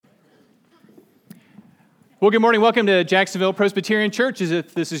Well, good morning. Welcome to Jacksonville Presbyterian Church. As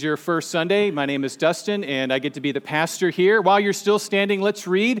if this is your first Sunday, my name is Dustin, and I get to be the pastor here. While you're still standing, let's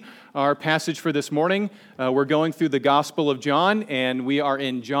read our passage for this morning. We're going through the Gospel of John, and we are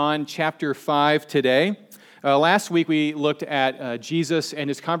in John chapter 5 today. Last week, we looked at Jesus and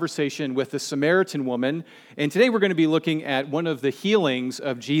his conversation with the Samaritan woman, and today we're going to be looking at one of the healings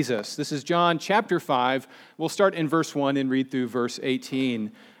of Jesus. This is John chapter 5. We'll start in verse 1 and read through verse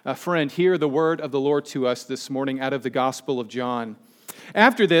 18. Friend, hear the word of the Lord to us this morning out of the Gospel of John.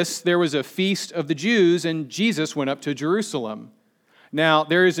 After this, there was a feast of the Jews, and Jesus went up to Jerusalem. Now,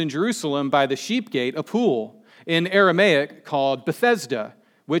 there is in Jerusalem by the sheep gate a pool, in Aramaic called Bethesda,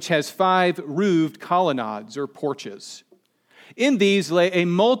 which has 5 roofed colonnades or porches. In these lay a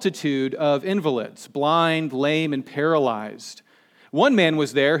multitude of invalids, blind, lame, and paralyzed. One man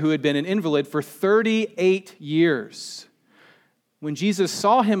was there who had been an invalid for 38 years. When Jesus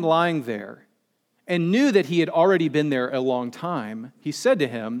saw him lying there and knew that he had already been there a long time, he said to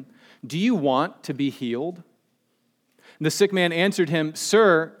him, "Do you want to be healed?" And the sick man answered him,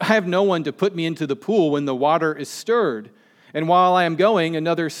 "Sir, I have no one to put me into the pool when the water is stirred, and while I am going,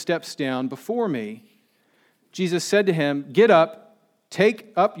 another steps down before me." Jesus said to him, "Get up,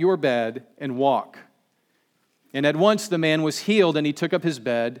 take up your bed, and walk." And at once the man was healed, and he took up his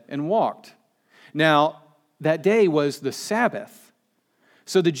bed and walked. Now, that day was the Sabbath.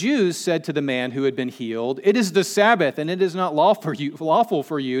 So the Jews said to the man who had been healed, "It is the Sabbath, and it is not lawful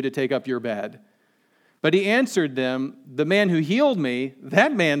for you to take up your bed." But he answered them, "The man who healed me,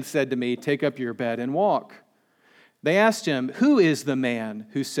 that man said to me, 'Take up your bed and walk.'" They asked him, "Who is the man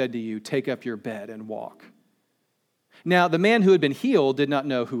who said to you, 'Take up your bed and walk'?" Now the man who had been healed did not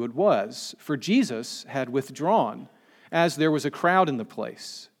know who it was, for Jesus had withdrawn, as there was a crowd in the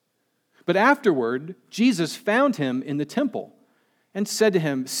place. But afterward, Jesus found him in the temple and said to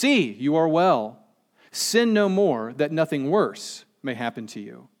him, "See, you are well. Sin no more, that nothing worse may happen to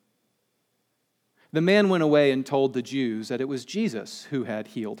you." The man went away and told the Jews that it was Jesus who had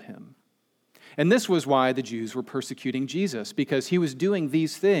healed him. And this was why the Jews were persecuting Jesus, because he was doing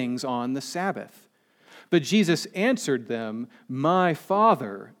these things on the Sabbath. But Jesus answered them, "My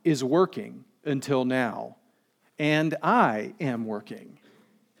Father is working until now, and I am working."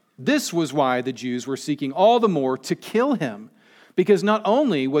 This was why the Jews were seeking all the more to kill him, because not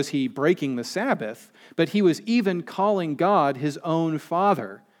only was he breaking the Sabbath, but he was even calling God his own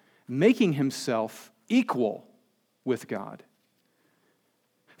Father, making himself equal with God.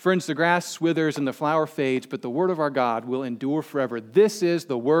 Friends, the grass withers and the flower fades, but the word of our God will endure forever. This is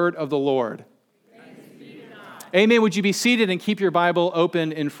the word of the Lord. Thanks be to God. Amen. Would you be seated and keep your Bible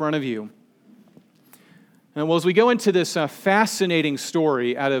open in front of you? And well, as we go into this fascinating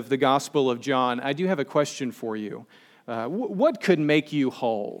story out of the Gospel of John, I do have a question for you. What could make you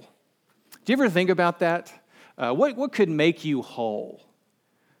whole? Do you ever think about that? What could make you whole?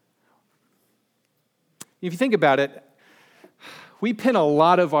 If you think about it, we pin a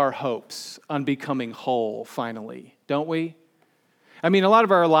lot of our hopes on becoming whole finally, don't we? I mean, a lot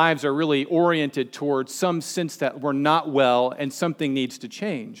of our lives are really oriented towards some sense that we're not well and something needs to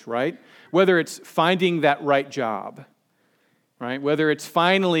change, right? Whether it's finding that right job, right? Whether it's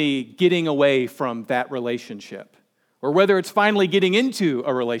finally getting away from that relationship, or whether it's finally getting into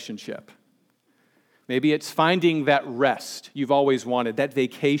a relationship. Maybe it's finding that rest you've always wanted, that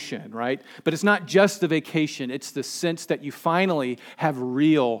vacation, right? But it's not just the vacation, it's the sense that you finally have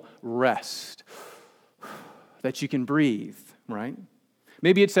real rest, that you can breathe, right?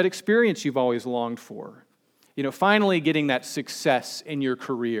 Maybe it's that experience you've always longed for. Finally getting that success in your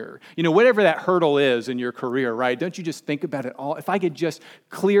career. Whatever that hurdle is in your career, right? Don't you just think about it all? If I could just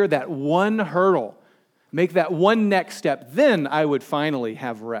clear that one hurdle, make that one next step, then I would finally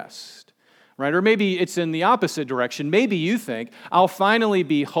have rest, right? Or maybe it's in the opposite direction. Maybe you think, I'll finally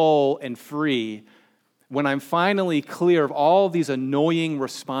be whole and free when I'm finally clear of all these annoying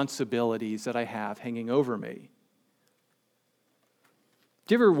responsibilities that I have hanging over me.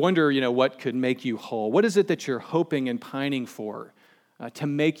 Do you ever wonder, what could make you whole? What is it that you're hoping and pining for to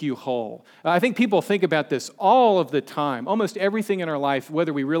make you whole? I think people think about this all of the time. Almost everything in our life,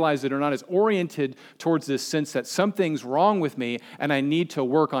 whether we realize it or not, is oriented towards this sense that something's wrong with me and I need to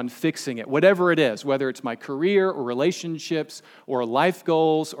work on fixing it, whatever it is, whether it's my career or relationships or life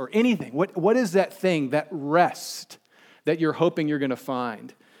goals or anything. What is that thing, that rest that you're hoping you're going to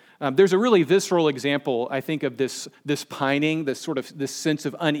find? There's a really visceral example, I think, of this pining, this sense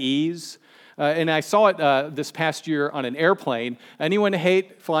of unease. And I saw it this past year on an airplane. Anyone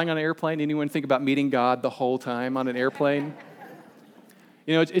hate flying on an airplane? Anyone think about meeting God the whole time on an airplane?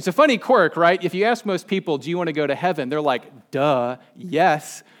 It's a funny quirk, right? If you ask most people, do you want to go to heaven? They're like, duh,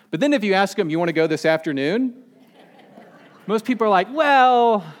 yes. But then if you ask them, you want to go this afternoon? Most people are like,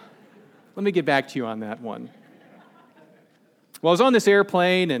 well, let me get back to you on that one. Well, I was on this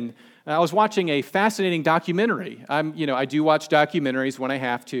airplane and I was watching a fascinating documentary. I do watch documentaries when I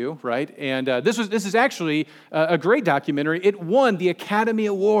have to, right? And this is actually a great documentary. It won the Academy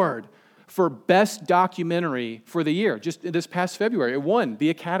Award for Best Documentary for the year, just this past February. It won the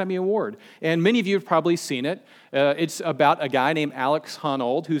Academy Award. And many of you have probably seen it. It's about a guy named Alex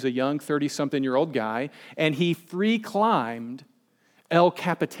Honnold, who's a young 30-something-year-old guy, and he free climbed El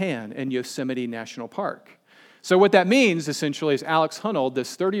Capitan in Yosemite National Park. So what that means, essentially, is Alex Honnold,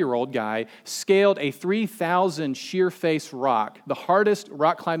 this 30-year-old guy, scaled a 3,000 sheer-face rock, the hardest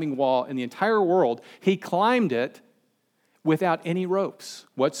rock climbing wall in the entire world. He climbed it without any ropes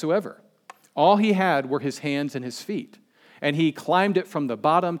whatsoever. All he had were his hands and his feet. And he climbed it from the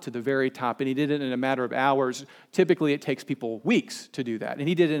bottom to the very top, and he did it in a matter of hours. Typically, it takes people weeks to do that, and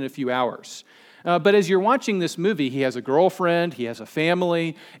he did it in a few hours. But as you're watching this movie, he has a girlfriend, he has a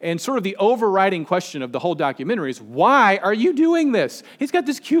family, and sort of the overriding question of the whole documentary is, why are you doing this? He's got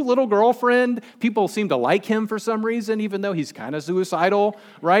this cute little girlfriend. People seem to like him for some reason, even though he's kind of suicidal,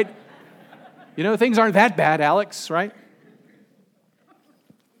 right? Things aren't that bad, Alex, right?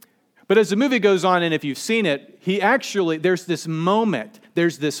 But as the movie goes on, and if you've seen it, there's this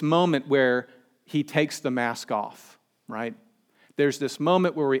moment where he takes the mask off, right? There's this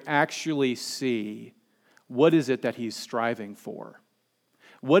moment where we actually see what is it that he's striving for?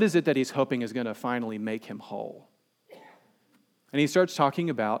 What is it that he's hoping is going to finally make him whole? And he starts talking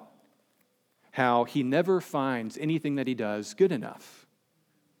about how he never finds anything that he does good enough.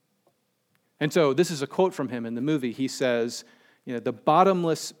 And so this is a quote from him in the movie. He says, the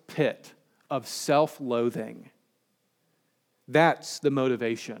bottomless pit of self-loathing, that's the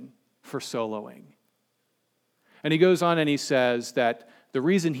motivation for soloing. And he goes on and he says that the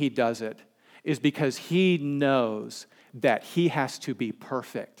reason he does it is because he knows that he has to be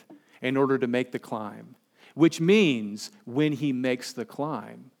perfect in order to make the climb, which means when he makes the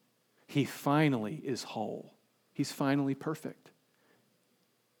climb, he finally is whole. He's finally perfect.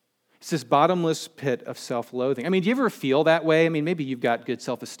 It's this bottomless pit of self-loathing. Do you ever feel that way? Maybe you've got good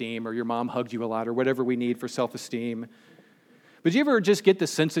self-esteem or your mom hugged you a lot or whatever we need for self-esteem. But do you ever just get the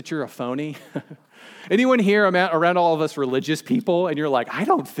sense that you're a phony? Anyone here around all of us religious people and you're like, I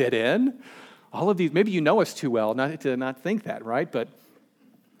don't fit in? All of these, maybe you know us too well not to not think that, right? But,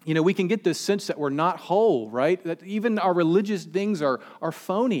 we can get this sense that we're not whole, right? That even our religious things are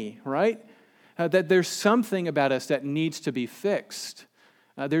phony, right? That there's something about us that needs to be fixed.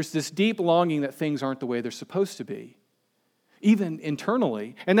 There's this deep longing that things aren't the way they're supposed to be, even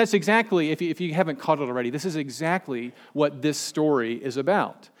internally. And that's exactly, if you haven't caught it already, this is exactly what this story is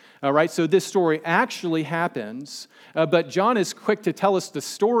about. All right, so this story actually happens, but John is quick to tell us the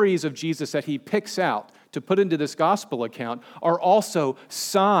stories of Jesus that he picks out to put into this gospel account are also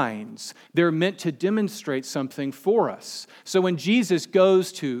signs. They're meant to demonstrate something for us. So when Jesus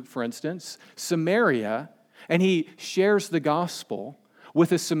goes to, for instance, Samaria, and he shares the gospel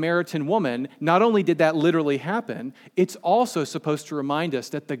with a Samaritan woman, not only did that literally happen, it's also supposed to remind us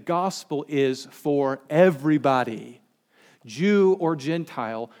that the gospel is for everybody. Jew or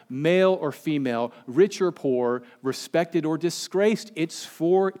Gentile, male or female, rich or poor, respected or disgraced. It's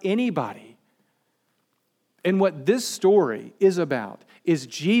for anybody. And what this story is about is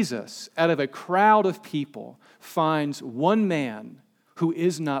Jesus, out of a crowd of people, finds one man who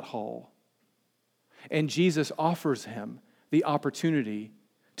is not whole. And Jesus offers him the opportunity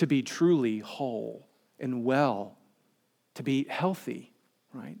to be truly whole and well, to be healthy,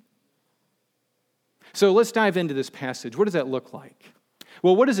 right? So let's dive into this passage. What does that look like?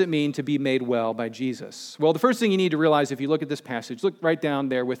 Well, what does it mean to be made well by Jesus? Well, the first thing you need to realize if you look at this passage, look right down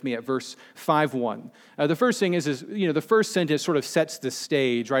there with me at verse 5:1. The first thing is the first sentence sort of sets the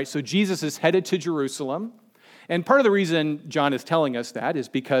stage, right? So Jesus is headed to Jerusalem. And part of the reason John is telling us that is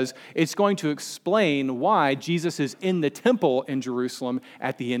because it's going to explain why Jesus is in the temple in Jerusalem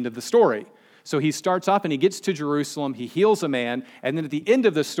at the end of the story. So he starts off and he gets to Jerusalem, he heals a man, and then at the end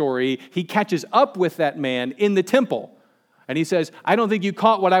of the story, he catches up with that man in the temple. And he says, I don't think you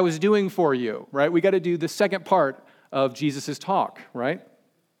caught what I was doing for you, right? We got to do the second part of Jesus' talk, right?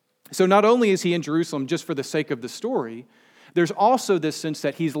 So not only is he in Jerusalem just for the sake of the story, there's also this sense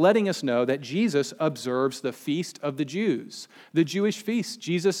that he's letting us know that Jesus observes the feast of the Jews, the Jewish feast.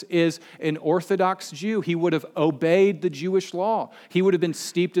 Jesus is an Orthodox Jew. He would have obeyed the Jewish law. He would have been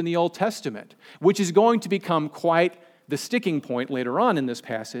steeped in the Old Testament, which is going to become quite the sticking point later on in this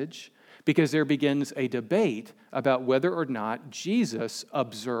passage, because there begins a debate about whether or not Jesus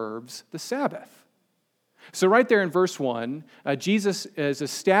observes the Sabbath. So right there in verse 1, Jesus is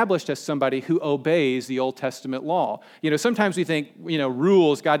established as somebody who obeys the Old Testament law. Sometimes we think,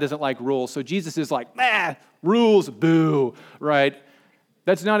 rules, God doesn't like rules. So Jesus is like, rules, boo, right?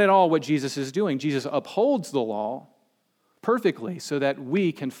 That's not at all what Jesus is doing. Jesus upholds the law perfectly so that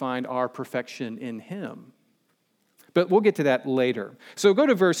we can find our perfection in him. But we'll get to that later. So go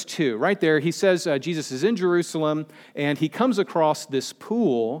to verse 2. Right there, he says Jesus is in Jerusalem, and he comes across this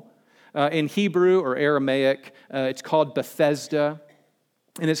pool. In Hebrew or Aramaic, it's called Bethesda,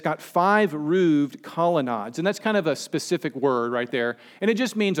 and it's got 5 roofed colonnades, and that's kind of a specific word right there, and it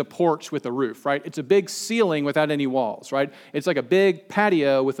just means a porch with a roof, right? It's a big ceiling without any walls, right? It's like a big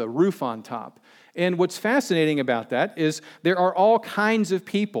patio with a roof on top. And what's fascinating about that is there are all kinds of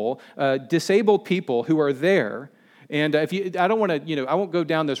people, disabled people who are there. And I won't go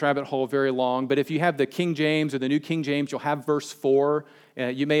down this rabbit hole very long, but if you have the King James or the New King James, you'll have verse 4.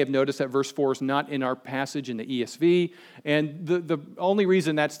 You may have noticed that verse 4 is not in our passage in the ESV. And the only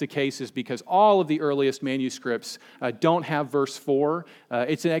reason that's the case is because all of the earliest manuscripts don't have verse 4.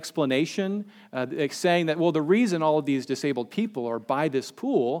 It's an explanation saying that, the reason all of these disabled people are by this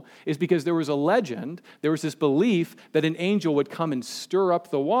pool is because there was a legend, there was this belief that an angel would come and stir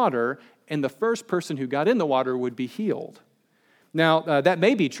up the water, and the first person who got in the water would be healed. Now, that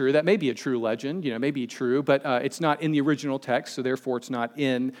may be true. That may be a true legend, may be true, but it's not in the original text, so therefore it's not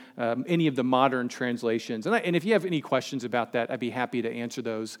in any of the modern translations. And if you have any questions about that, I'd be happy to answer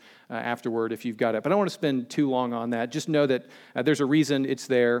those afterward if you've got it. But I don't want to spend too long on that. Just know that there's a reason it's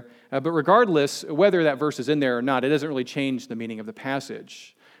there. But regardless, whether that verse is in there or not, it doesn't really change the meaning of the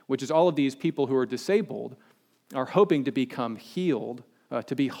passage, which is all of these people who are disabled are hoping to become healed,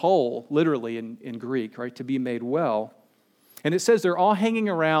 to be whole, literally in Greek, right? To be made well. And it says they're all hanging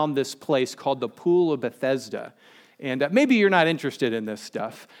around this place called the Pool of Bethesda. And maybe you're not interested in this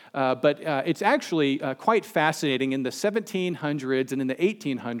stuff, but it's actually quite fascinating. In the 1700s and in the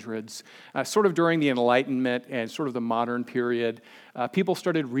 1800s, sort of during the Enlightenment and sort of the modern period, people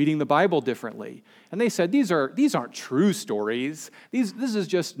started reading the Bible differently. And they said, these aren't true stories. This is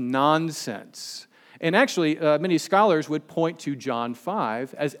just nonsense. And actually, many scholars would point to John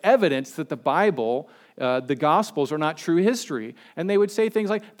 5 as evidence that the Bible, the Gospels, are not true history. And they would say things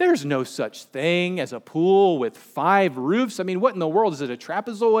like, there's no such thing as a pool with 5 roofs. I mean, what in the world? Is it a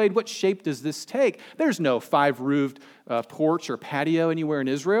trapezoid? What shape does this take? There's no 5-roofed porch or patio anywhere in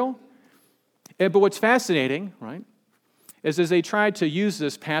Israel. But what's fascinating, right, is as they tried to use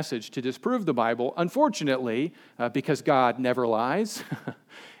this passage to disprove the Bible, unfortunately, because God never lies,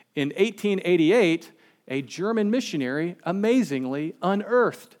 in 1888, a German missionary amazingly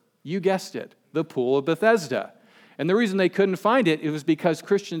unearthed, you guessed it, the Pool of Bethesda. And the reason they couldn't find it was because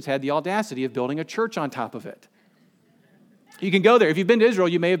Christians had the audacity of building a church on top of it. You can go there. If you've been to Israel,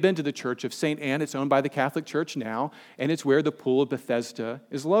 you may have been to the Church of St. Anne. It's owned by the Catholic Church now, and it's where the Pool of Bethesda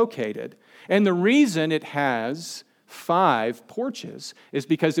is located. And the reason it has 5 porches is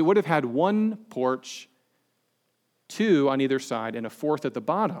because it would have had 1 porch, 2 on either side, and a 4th at the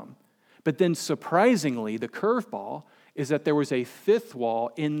bottom. But then surprisingly, the curveball is that there was a 5th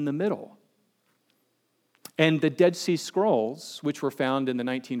wall in the middle. And the Dead Sea Scrolls, which were found in the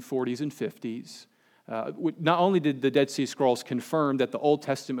 1940s and 50s, not only did the Dead Sea Scrolls confirm that the Old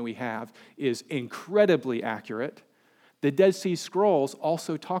Testament we have is incredibly accurate, the Dead Sea Scrolls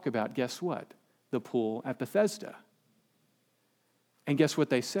also talk about, guess what? The pool at Bethesda. And guess what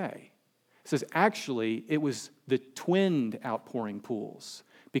they say? It says, actually, it was the twinned outpouring pools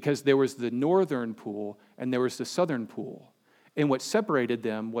because there was the northern pool and there was the southern pool. And what separated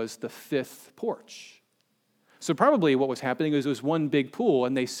them was the 5th porch. So probably what was happening is it was one big pool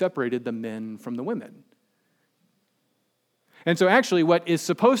and they separated the men from the women. And so actually what is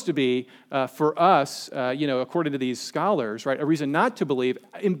supposed to be for us, according to these scholars, right, a reason not to believe,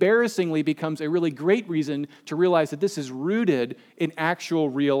 embarrassingly becomes a really great reason to realize that this is rooted in actual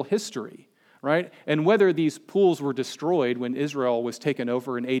real history. Right? And whether these pools were destroyed when Israel was taken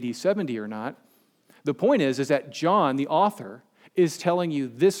over in AD 70 or not, the point is that John, the author, is telling you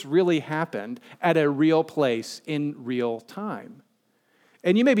this really happened at a real place in real time.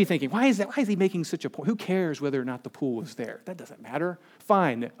 And you may be thinking, why is that? Why is he making such a point? Who cares whether or not the pool was there? That doesn't matter.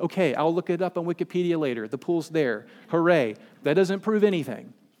 Fine. Okay, I'll look it up on Wikipedia later. The pool's there. Hooray. That doesn't prove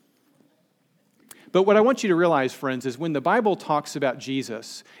anything. But what I want you to realize, friends, is when the Bible talks about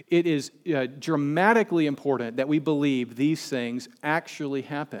Jesus, it is dramatically important that we believe these things actually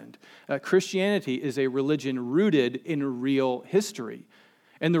happened. Christianity is a religion rooted in real history.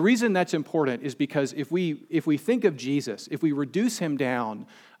 And the reason that's important is because if we think of Jesus, if we reduce him down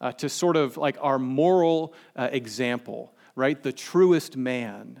to sort of like our moral example, right, the truest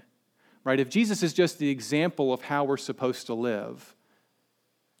man, right? If Jesus is just the example of how we're supposed to live,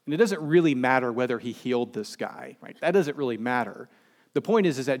 and it doesn't really matter whether he healed this guy, right? That doesn't really matter. The point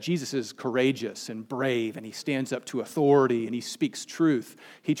is that Jesus is courageous and brave, and he stands up to authority, and he speaks truth.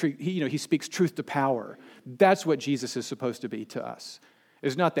 He speaks truth to power. That's what Jesus is supposed to be to us.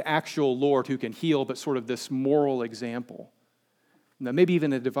 It's not the actual Lord who can heal, but sort of this moral example. Now, maybe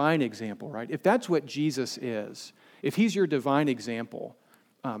even a divine example, right? If that's what Jesus is, if he's your divine example,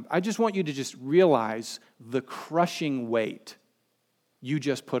 I just want you to just realize the crushing weight you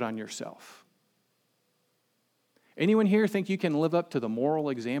just put on yourself. Anyone here think you can live up to the moral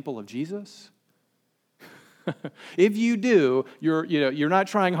example of Jesus? If you do, you're not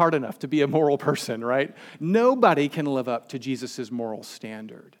trying hard enough to be a moral person, right? Nobody can live up to Jesus' moral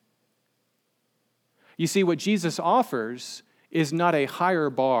standard. You see, what Jesus offers is not a higher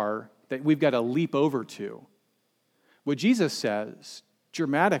bar that we've got to leap over to. What Jesus says,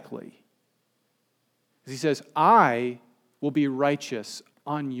 dramatically, is he says, I will be righteous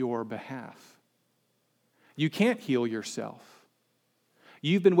on your behalf. You can't heal yourself.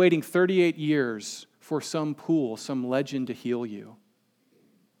 You've been waiting 38 years for some pool, some legend to heal you.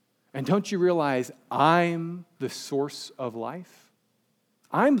 And don't you realize I'm the source of life?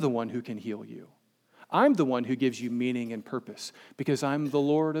 I'm the one who can heal you. I'm the one who gives you meaning and purpose because I'm the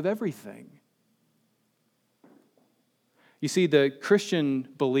Lord of everything. You see, the Christian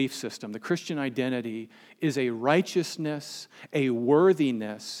belief system, the Christian identity is a righteousness, a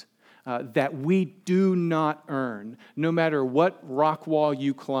worthiness that we do not earn. No matter what rock wall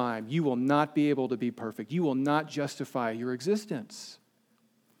you climb, you will not be able to be perfect. You will not justify your existence.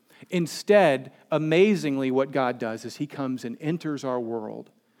 Instead, amazingly, what God does is he comes and enters our world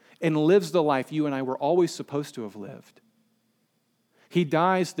and lives the life you and I were always supposed to have lived. He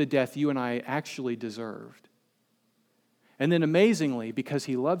dies the death you and I actually deserved. And then amazingly, because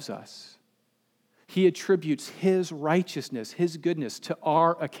he loves us, he attributes his righteousness, his goodness to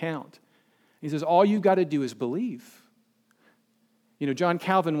our account. He says, all you've got to do is believe. John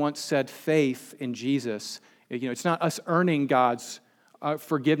Calvin once said faith in Jesus, it's not us earning God's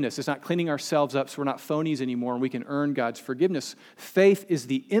forgiveness. It's not cleaning ourselves up so we're not phonies anymore and we can earn God's forgiveness. Faith is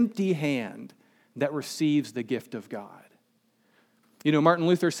the empty hand that receives the gift of God. Martin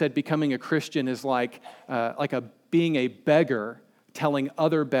Luther said becoming a Christian is like being a beggar telling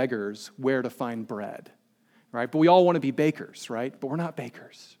other beggars where to find bread, right? But we all want to be bakers, right? But we're not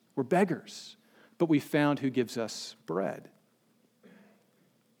bakers. We're beggars. But we found who gives us bread.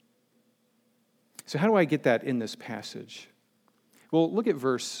 So how do I get that in this passage? Well, look at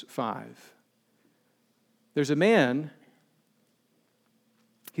verse 5. There's a man,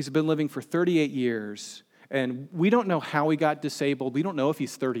 he's been living for 38 years, and we don't know how he got disabled. We don't know if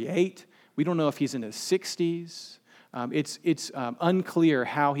he's 38. We don't know if he's in his 60s. It's unclear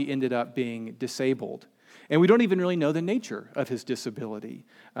how he ended up being disabled. And we don't even really know the nature of his disability.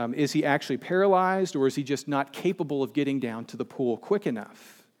 Is he actually paralyzed, or is he just not capable of getting down to the pool quick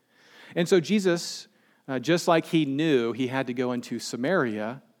enough? And so Jesus, just like he knew he had to go into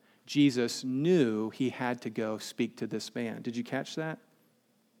Samaria, Jesus knew he had to go speak to this man. Did you catch that?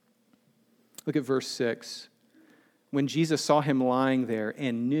 Look at verse 6. When Jesus saw him lying there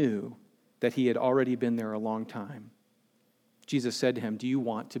and knew that he had already been there a long time, Jesus said to him, do you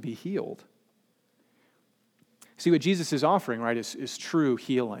want to be healed? See, what Jesus is offering, right, is true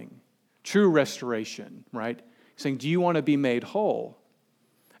healing, true restoration, right? He's saying, do you want to be made whole?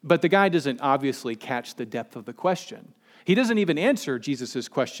 But the guy doesn't obviously catch the depth of the question. He doesn't even answer Jesus'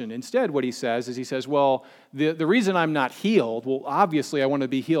 question. Instead, what he says is, well, the reason I'm not healed, well, obviously I want to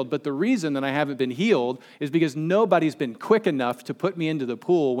be healed, but the reason that I haven't been healed is because nobody's been quick enough to put me into the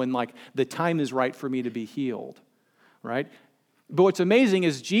pool when, the time is right for me to be healed, right? But what's amazing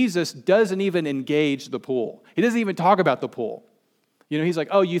is Jesus doesn't even engage the pool. He doesn't even talk about the pool. He's like,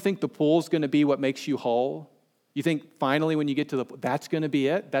 oh, you think the pool's going to be what makes you whole? You think finally when you get to the pool, that's going to be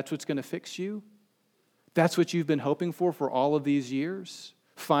it? That's what's going to fix you? That's what you've been hoping for all of these years?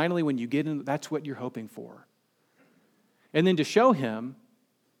 Finally, when you get in, that's what you're hoping for. And then to show him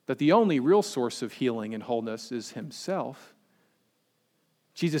that the only real source of healing and wholeness is himself,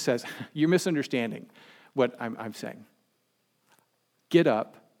 Jesus says, you're misunderstanding what I'm saying. Get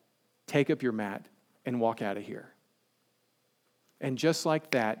up, take up your mat, and walk out of here. And just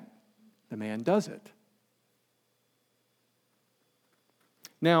like that, the man does it.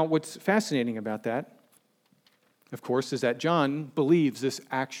 Now, what's fascinating about that, of course, is that John believes this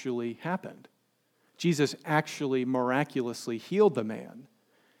actually happened. Jesus actually miraculously healed the man.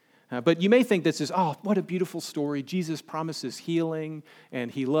 But you may think this is, oh, what a beautiful story. Jesus promises healing, and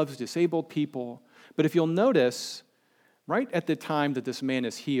he loves disabled people. But if you'll notice, right at the time that this man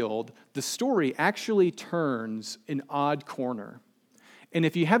is healed, the story actually turns an odd corner. And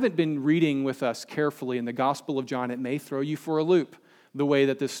if you haven't been reading with us carefully in the Gospel of John, it may throw you for a loop the way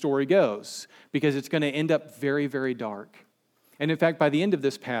that this story goes, because it's going to end up very, very dark. And in fact, by the end of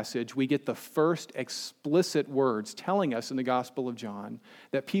this passage, we get the first explicit words telling us in the Gospel of John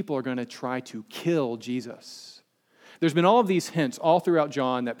that people are going to try to kill Jesus. There's been all of these hints all throughout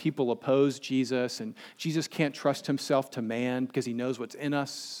John that people oppose Jesus, and Jesus can't trust himself to man because he knows what's in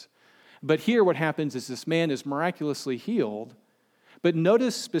us. But here what happens is this man is miraculously healed, but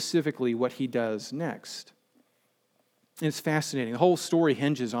notice specifically what he does next. It's fascinating. The whole story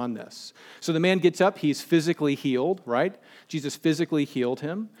hinges on this. So the man gets up, he's physically healed, right? Jesus physically healed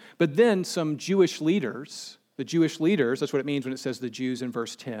him. But then some Jewish leaders, that's what it means when it says the Jews in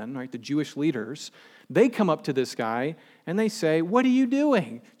verse 10, right? The Jewish leaders, they come up to this guy and they say, "What are you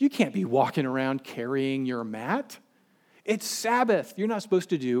doing? You can't be walking around carrying your mat. It's Sabbath. You're not supposed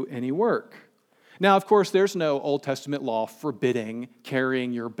to do any work." Now, of course, there's no Old Testament law forbidding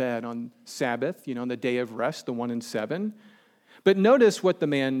carrying your bed on Sabbath, on the day of rest, the 1 and 7. But notice what the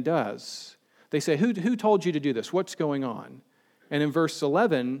man does. They say, who told you to do this? What's going on? And in verse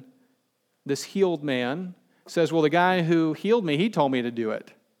 11, this healed man says, "Well, the guy who healed me, he told me to do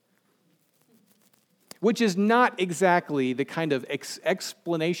it." Which is not exactly the kind of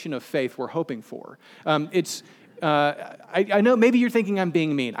explanation of faith we're hoping for. I know maybe you're thinking I'm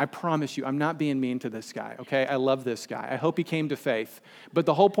being mean. I promise you, I'm not being mean to this guy, okay? I love this guy. I hope he came to faith. But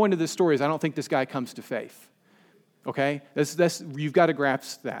the whole point of this story is I don't think this guy comes to faith, okay? You've got to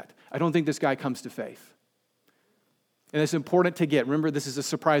grasp that. I don't think this guy comes to faith. And it's important to get. Remember, this is a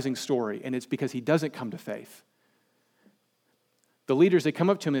surprising story, and it's because he doesn't come to faith. The leaders, they come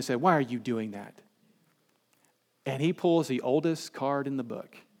up to him and say, "Why are you doing that?" And he pulls the oldest card in the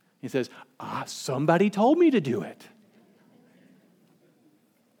book. He says, "Somebody told me to do it."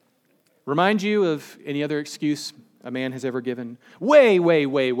 Remind you of any other excuse a man has ever given? Way, way,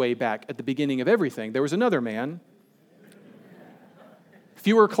 way, way back at the beginning of everything, there was another man.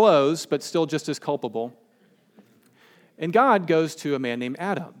 Fewer clothes, but still just as culpable. And God goes to a man named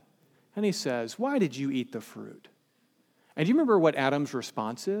Adam, and he says, "Why did you eat the fruit?" And do you remember what Adam's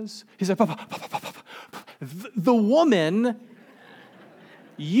response is? He said, "The woman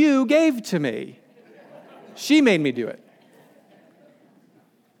you gave to me. She made me do it."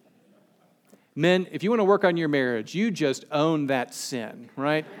 Men, if you want to work on your marriage, you just own that sin,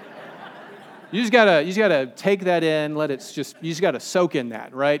 right? You just gotta take that in, you just gotta soak in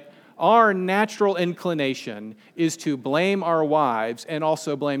that, right? Our natural inclination is to blame our wives and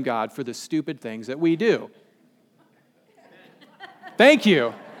also blame God for the stupid things that we do. Thank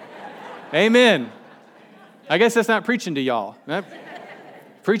you. Amen. I guess that's not preaching to y'all. That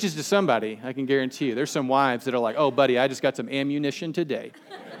preaches to somebody, I can guarantee you. There's some wives that are like, "Oh, buddy, I just got some ammunition today."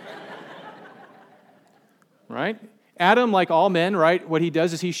 Right? Adam, like all men, right, what he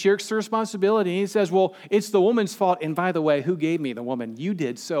does is he shirks the responsibility. He says, "Well, it's the woman's fault. And by the way, who gave me the woman? You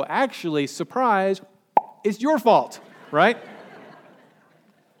did. So actually, surprise, it's your fault," right?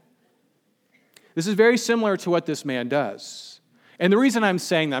 This is very similar to what this man does. And the reason I'm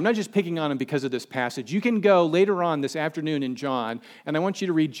saying that, I'm not just picking on him because of this passage. You can go later on this afternoon in John, and I want you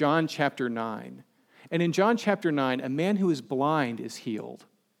to read John chapter 9. And in John chapter 9, a man who is blind is healed,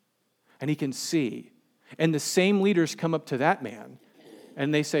 and he can see. And the same leaders come up to that man,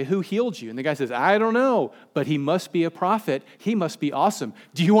 and they say, "Who healed you?" And the guy says, "I don't know, but he must be a prophet. He must be awesome.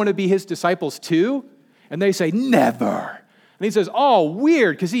 Do you want to be his disciples too?" And they say, "Never." And he says, "Oh,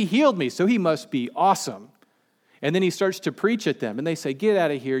 weird, because he healed me, so he must be awesome." And then he starts to preach at them, and they say, "Get out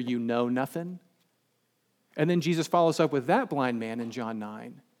of here, you know nothing." And then Jesus follows up with that blind man in John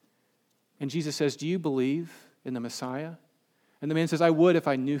 9. And Jesus says, "Do you believe in the Messiah?" And the man says, "I would if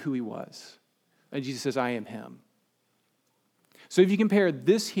I knew who he was." And Jesus says, "I am him." So if you compare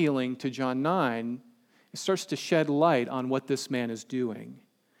this healing to John 9, it starts to shed light on what this man is doing.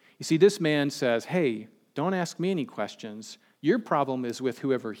 You see, this man says, "Hey, don't ask me any questions. Your problem is with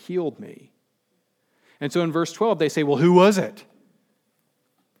whoever healed me." And so in verse 12, they say, "Well, who was it?"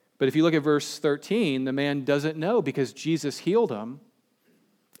 But if you look at verse 13, the man doesn't know because Jesus healed him,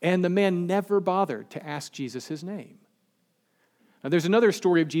 and the man never bothered to ask Jesus his name. Now, there's another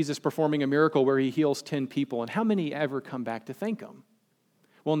story of Jesus performing a miracle where he heals 10 people, and how many ever come back to thank him?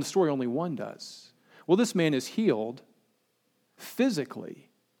 Well, in the story, only one does. Well, this man is healed physically.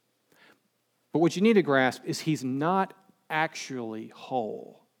 But what you need to grasp is he's not actually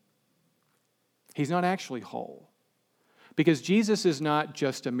whole. He's not actually whole. Because Jesus is not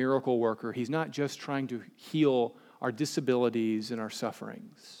just a miracle worker. He's not just trying to heal our disabilities and our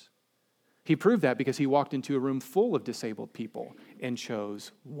sufferings. He proved that because he walked into a room full of disabled people and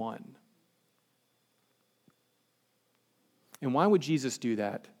chose one. And why would Jesus do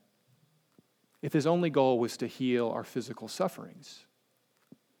that if his only goal was to heal our physical sufferings?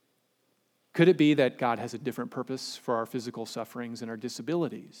 Could it be that God has a different purpose for our physical sufferings and our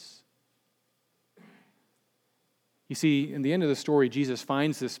disabilities? You see, in the end of the story, Jesus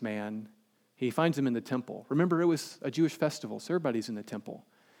finds this man. He finds him in the temple. Remember, it was a Jewish festival, so everybody's in the temple.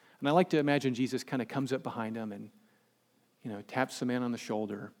 And I like to imagine Jesus kind of comes up behind him and, taps the man on the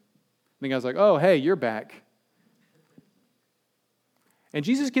shoulder. And the guy's like, "Oh, hey, you're back." And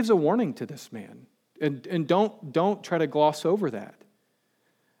Jesus gives a warning to this man. And don't try to gloss over that.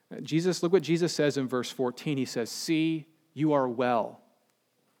 Look what Jesus says in verse 14. He says, "See, you are well."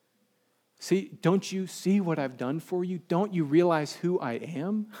 See, don't you see what I've done for you? Don't you realize who I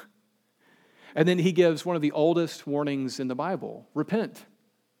am? And then he gives one of the oldest warnings in the Bible. Repent.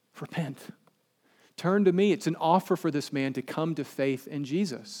 Repent. Turn to me. It's an offer for this man to come to faith in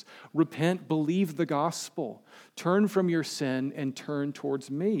Jesus. Repent, believe the gospel. Turn from your sin and turn towards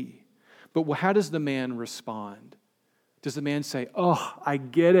me. But how does the man respond? Does the man say, "Oh, I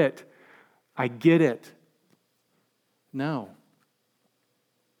get it. I get it"? No.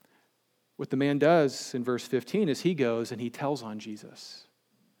 What the man does in verse 15 is he goes and he tells on Jesus.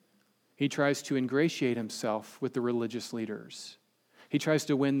 He tries to ingratiate himself with the religious leaders. He tries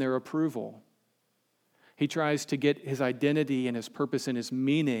to win their approval. He tries to get his identity and his purpose and his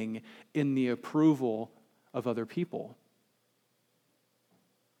meaning in the approval of other people.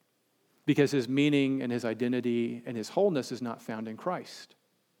 Because his meaning and his identity and his wholeness is not found in Christ.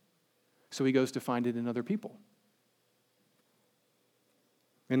 So he goes to find it in other people.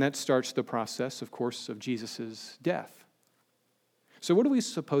 And that starts the process, of course, of Jesus' death. So what are we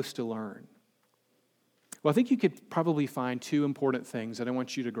supposed to learn? Well, I think you could probably find two important things that I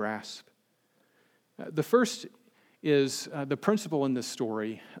want you to grasp. The first is the principle in this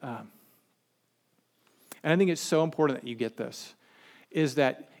story, and I think it's so important that you get this, is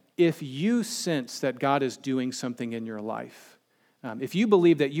that if you sense that God is doing something in your life, if you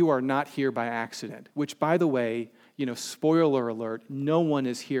believe that you are not here by accident, which, by the way, spoiler alert, no one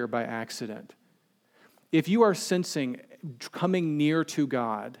is here by accident. If you are sensing coming near to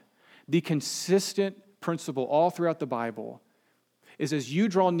God, the consistent principle all throughout the Bible is as you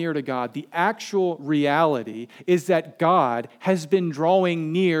draw near to God, the actual reality is that God has been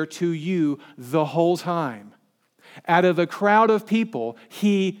drawing near to you the whole time. Out of a crowd of people,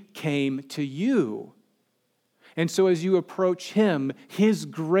 he came to you. And so as you approach him, his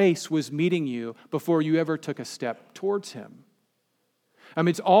grace was meeting you before you ever took a step towards him.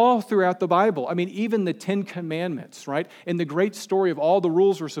 It's all throughout the Bible. Even the 10 Commandments, right? In the great story of all the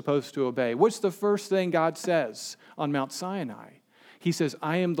rules we're supposed to obey, what's the first thing God says on Mount Sinai? He says,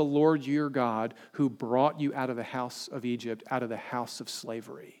 "I am the Lord your God who brought you out of the house of Egypt, out of the house of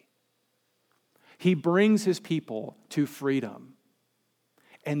slavery." He brings his people to freedom.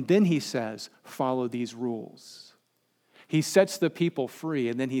 And then he says, "Follow these rules." He sets the people free,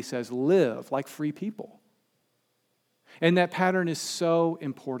 and then he says, "Live like free people." And that pattern is so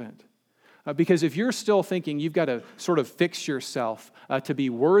important. Because if you're still thinking you've got to sort of fix yourself to be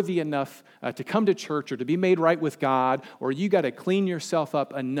worthy enough to come to church or to be made right with God, or you got to clean yourself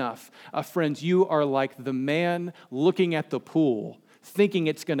up enough, friends, you are like the man looking at the pool, thinking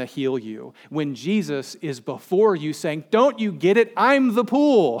it's going to heal you, when Jesus is before you saying, "Don't you get it? I'm the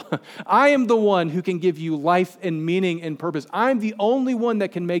pool. I am the one who can give you life and meaning and purpose. I'm the only one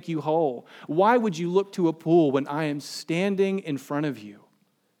that can make you whole. Why would you look to a pool when I am standing in front of you?"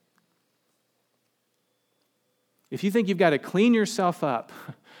 If you think you've got to clean yourself up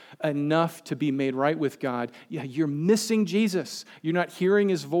enough to be made right with God, you're missing Jesus. You're not hearing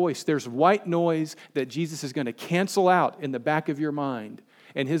his voice. There's white noise that Jesus is going to cancel out in the back of your mind,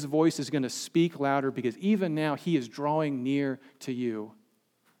 and his voice is going to speak louder because even now he is drawing near to you.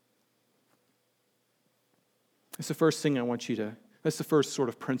 That's the first thing that's the first sort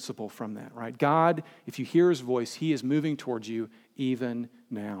of principle from that, right? God, if you hear his voice, he is moving towards you even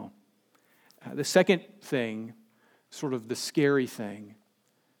now. The second thing, sort of the scary thing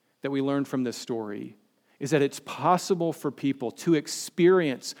that we learn from this story, is that it's possible for people to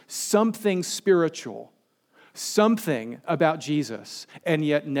experience something spiritual, something about Jesus, and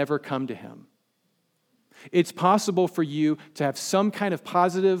yet never come to him. It's possible for you to have some kind of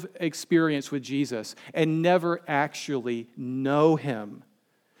positive experience with Jesus and never actually know him.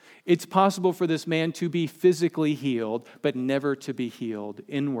 It's possible for this man to be physically healed, but never to be healed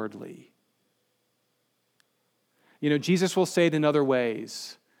inwardly. Jesus will say it in other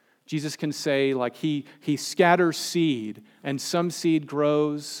ways. Jesus can say, like, he scatters seed, and some seed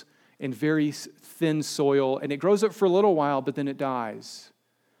grows in very thin soil, and it grows up for a little while, but then it dies.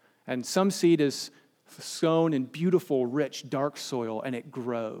 And some seed is sown in beautiful, rich, dark soil, and it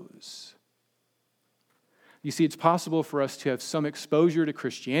grows. You see, it's possible for us to have some exposure to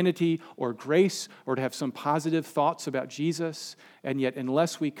Christianity or grace or to have some positive thoughts about Jesus, and yet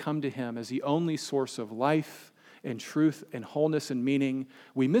unless we come to him as the only source of life and truth and wholeness and meaning,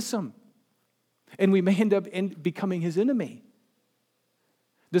 we miss him. And we may end up becoming his enemy.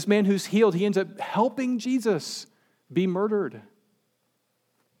 This man who's healed, he ends up helping Jesus be murdered.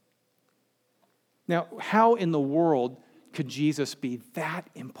 Now, how in the world could Jesus be that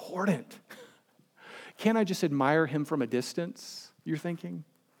important? Can't I just admire him from a distance, you're thinking?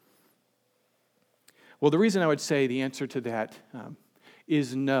 Well, the reason I would say the answer to that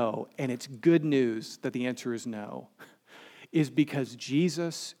is no, and it's good news that the answer is no, is because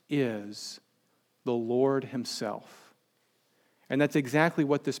Jesus is the Lord himself. And that's exactly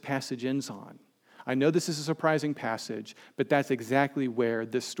what this passage ends on. I know this is a surprising passage, but that's exactly where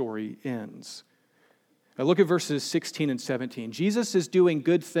this story ends. Now look at verses 16 and 17. Jesus is doing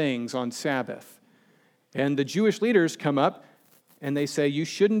good things on Sabbath. And the Jewish leaders come up and they say, you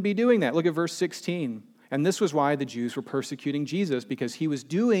shouldn't be doing that. Look at verse 16. And this was why the Jews were persecuting Jesus, because he was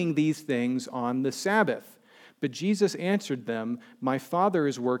doing these things on the Sabbath. But Jesus answered them, my Father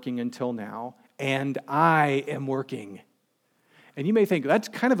is working until now, and I am working. And you may think, that's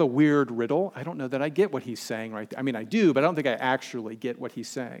kind of a weird riddle. I don't know that I get what he's saying right there. I mean, I do, but I don't think I actually get what he's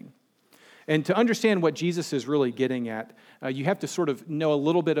saying. And to understand what Jesus is really getting at, you have to sort of know a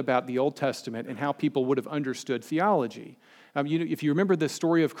little bit about the Old Testament and how people would have understood theology. If you remember the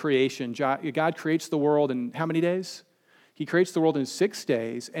story of creation, God creates the world in how many days? He creates the world in 6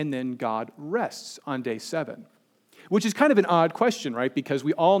 days, and then God rests on day 7. Which is kind of an odd question, right? Because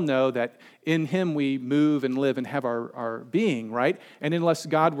we all know that in him we move and live and have our being, right? And unless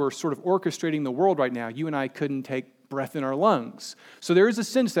God were sort of orchestrating the world right now, you and I couldn't take breath in our lungs. So there is a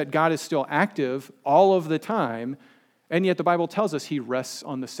sense that God is still active all of the time, and yet the Bible tells us he rests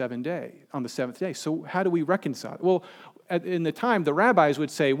on the seventh day. So how do we reconcile it? Well, in the time, the rabbis would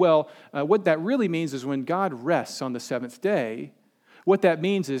say, well, what that really means is when God rests on the 7th day, what that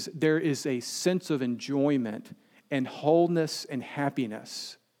means is there is a sense of enjoyment and wholeness and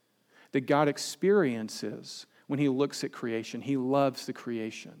happiness that God experiences when he looks at creation. He loves the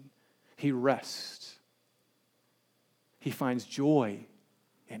creation. He rests. He finds joy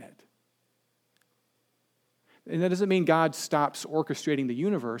in it. And that doesn't mean God stops orchestrating the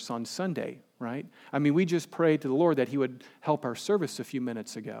universe on Sunday, right? I mean, we just prayed to the Lord that he would help our service a few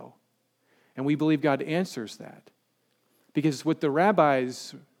minutes ago. And we believe God answers that. Because what the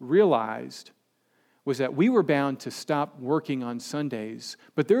rabbis realized was that we were bound to stop working on Sundays,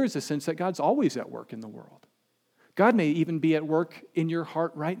 but there is a sense that God's always at work in the world. God may even be at work in your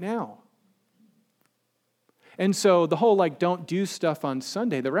heart right now. And so the whole don't do stuff on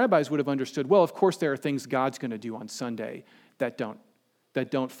Sunday, the rabbis would have understood, well, of course there are things God's going to do on Sunday that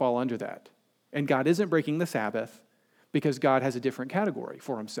don't fall under that. And God isn't breaking the Sabbath because God has a different category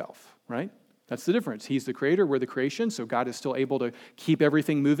for himself, right? That's the difference. He's the creator, we're the creation, so God is still able to keep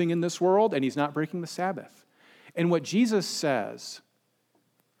everything moving in this world, and he's not breaking the Sabbath. And what Jesus says,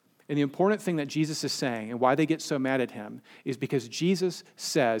 and the important thing that Jesus is saying, and why they get so mad at him, is because Jesus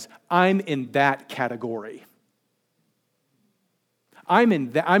says, I'm in that category.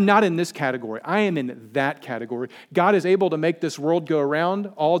 I'm not in this category. I am in that category. God is able to make this world go around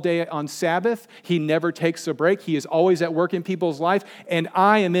all day on Sabbath. He never takes a break. He is always at work in people's life, and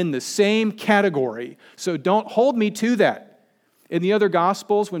I am in the same category. So don't hold me to that. In the other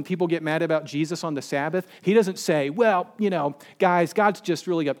Gospels, when people get mad about Jesus on the Sabbath, he doesn't say, well, guys, God's just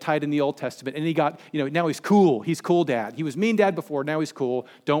really uptight in the Old Testament, and he got, now he's cool. He's cool dad. He was mean dad before, now he's cool.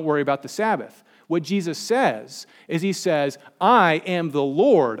 Don't worry about the Sabbath. What Jesus says is he says, I am the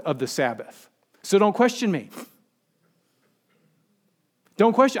Lord of the Sabbath. So don't question me.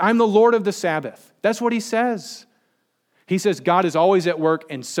 Don't question. I'm the Lord of the Sabbath. That's what he says. He says, God is always at work,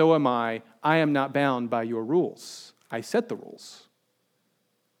 and so am I. I am not bound by your rules. I set the rules.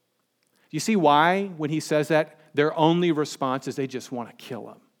 You see why, when he says that, their only response is they just want to kill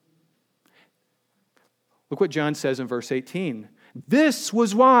him. Look what John says in verse 18. This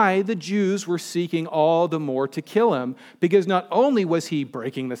was why the Jews were seeking all the more to kill him, because not only was he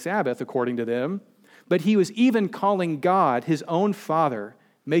breaking the Sabbath, according to them, but he was even calling God his own Father,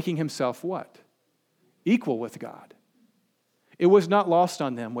 making himself what? Equal with God. It was not lost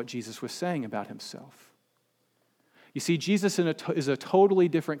on them what Jesus was saying about himself. You see, Jesus is a totally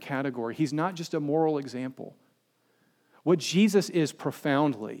different category. He's not just a moral example. What Jesus is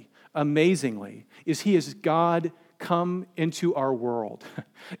profoundly, amazingly, is he is God come into our world.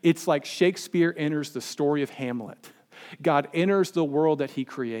 It's like Shakespeare enters the story of Hamlet. God enters the world that he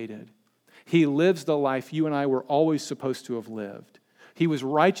created. He lives the life you and I were always supposed to have lived. He was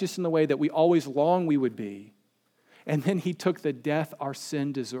righteous in the way that we always longed we would be. And then he took the death our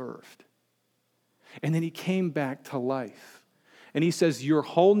sin deserved. And then he came back to life. And he says, your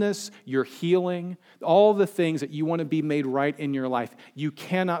wholeness, your healing, all the things that you want to be made right in your life, you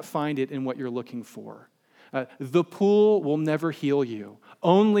cannot find it in what you're looking for. The pool will never heal you.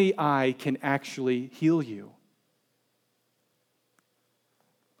 Only I can actually heal you.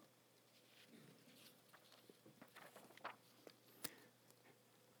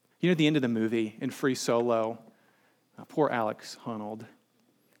 You know, at the end of the movie, in Free Solo, poor Alex Honnold,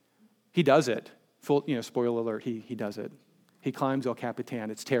 he does it. Full, spoiler alert, he does it. He climbs El Capitan.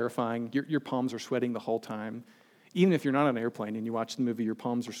 It's terrifying. Your palms are sweating the whole time. Even if you're not on an airplane and you watch the movie, your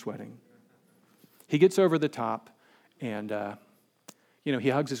palms are sweating. He gets over the top and, he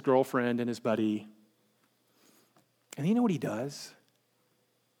hugs his girlfriend and his buddy. And you know what he does?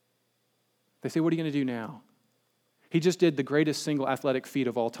 They say, what are you going to do now? He just did the greatest single athletic feat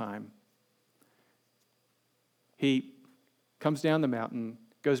of all time. He comes down the mountain,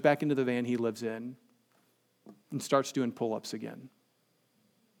 goes back into the van he lives in, and starts doing pull-ups again.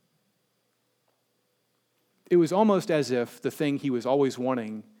 It was almost as if the thing he was always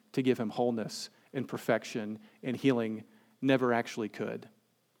wanting to give him wholeness and perfection and healing never actually could.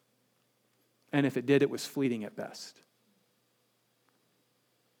 And if it did, it was fleeting at best.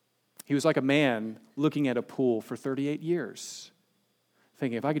 He was like a man looking at a pool for 38 years,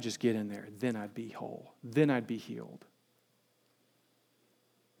 thinking, if I could just get in there, then I'd be whole. Then I'd be healed.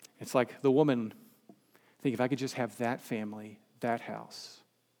 It's like the woman thinking, if I could just have that family, that house,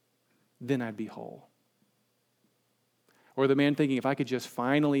 then I'd be whole. Or the man thinking, if I could just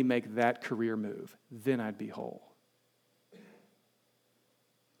finally make that career move, then I'd be whole.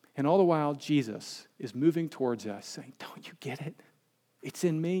 And all the while, Jesus is moving towards us saying, don't you get it? It's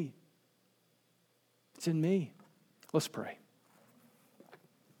in me. It's in me. Let's pray.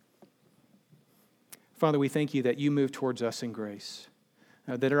 Father, we thank you that you move towards us in grace,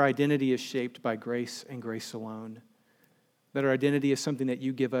 that our identity is shaped by grace and grace alone, that our identity is something that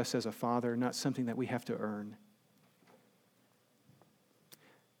you give us as a father, not something that we have to earn.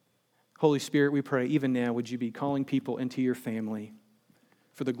 Holy Spirit, we pray even now, would you be calling people into your family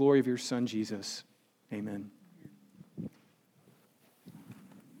for the glory of your Son, Jesus. Amen.